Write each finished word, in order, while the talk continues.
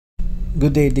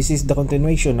Good day, this is the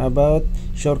continuation about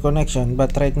shore connection,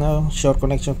 but right now shore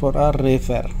connection for our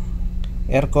reefer.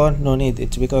 Aircon, no need,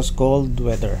 it's because cold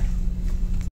weather.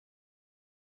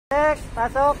 Next,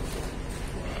 pasok.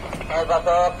 Ay,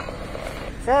 pasok.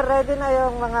 Sir, ready na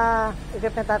yung mga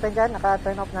equipment natin dyan?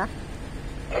 Naka-turn off na?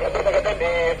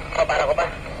 Agad-agad, para ko pa.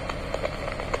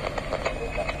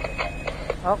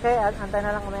 Okay, antay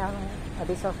na lang kami ang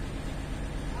abiso.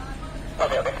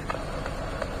 Okay.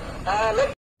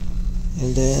 Let's.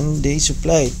 And then they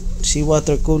supplied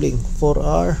seawater cooling for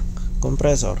our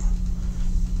compressor,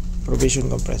 provision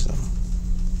compressor.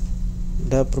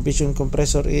 The provision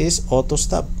compressor is auto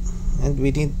stop, and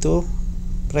we need to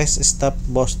press stop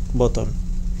button.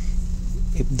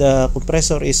 If the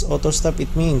compressor is auto stop,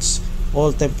 it means all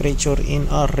temperature in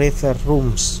our reefer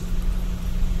rooms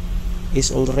is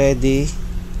already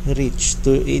reached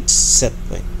to its set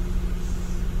point.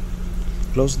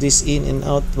 Close this in and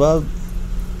out valve,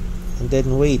 and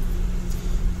then wait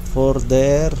for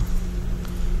their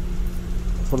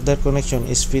connection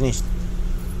is finished.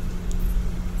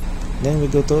 Then we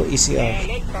go to ECR,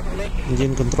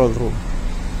 engine control room.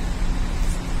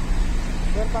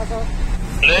 Sir, pasok.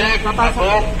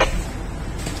 Pasok.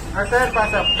 Sir,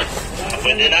 pasok.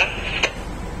 Pwede na?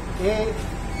 Okay.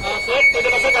 Sir, pwede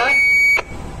pasok ha?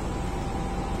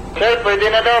 Sir, pwede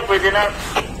na daw, pwede na.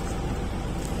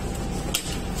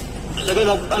 Sige,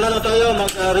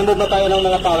 mag-remove na tayo ng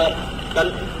mga power.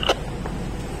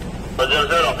 Pwede na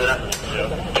sir, okay na.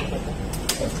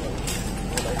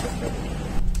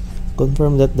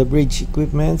 Confirm that the bridge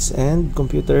equipments and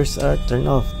computers are turned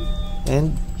off,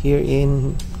 and here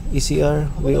in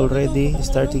ECR we already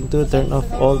starting to turn off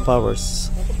all powers.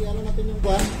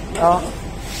 Oh,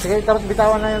 sige, tapos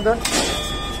bitawan na yun doon.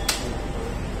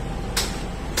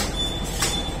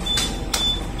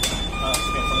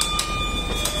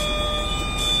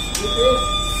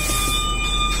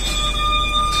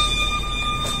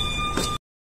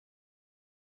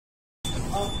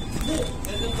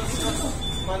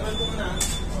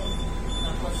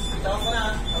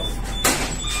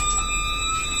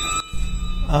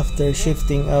 After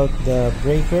shifting out the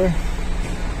breaker,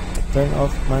 turn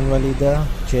off manually the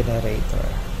generator.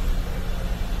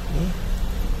 Okay.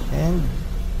 And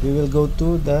we will go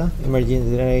to the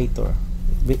emergency generator.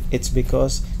 It's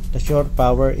because the shore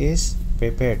power is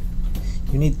prepared.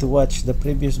 You need to watch the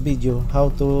previous video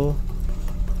how to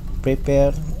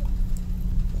prepare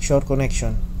shore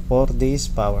connection for this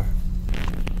power.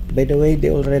 By the way,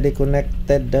 they already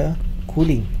connected the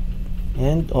cooling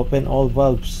and open all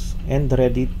valves and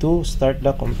ready to start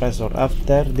the compressor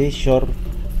after the shore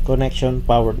connection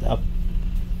powered up.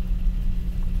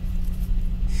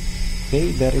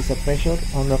 Okay, there is a pressure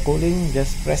on the cooling,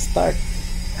 just press start.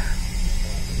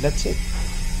 That's it.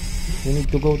 You need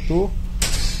to go to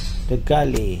the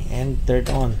galley and turn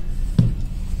on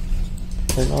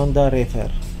the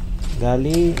reefer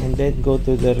galley, and then go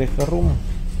to the reefer room.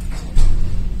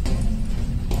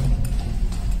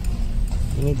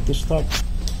 You need to start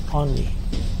only.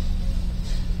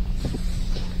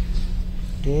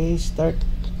 Okay, start.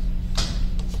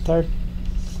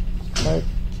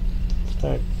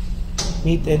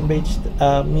 Meat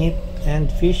and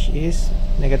fish is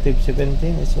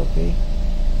 -17, it's okay.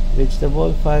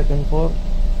 Vegetable 5 and 4,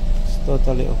 it's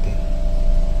totally okay.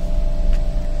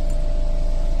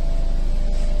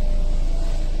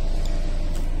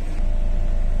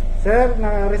 Sir,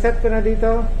 na-reset ko na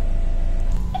dito.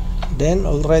 Then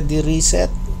already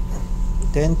reset.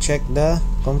 Then check the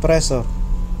compressor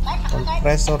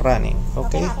running.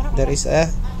 Okay, there is a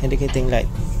indicating light.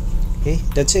 Okay,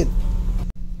 that's it.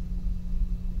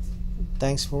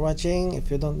 Thanks for watching. If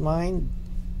you don't mind,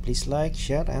 please like,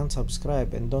 share and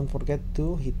subscribe, and don't forget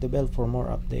to hit the bell for more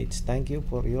updates. Thank you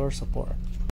for your support.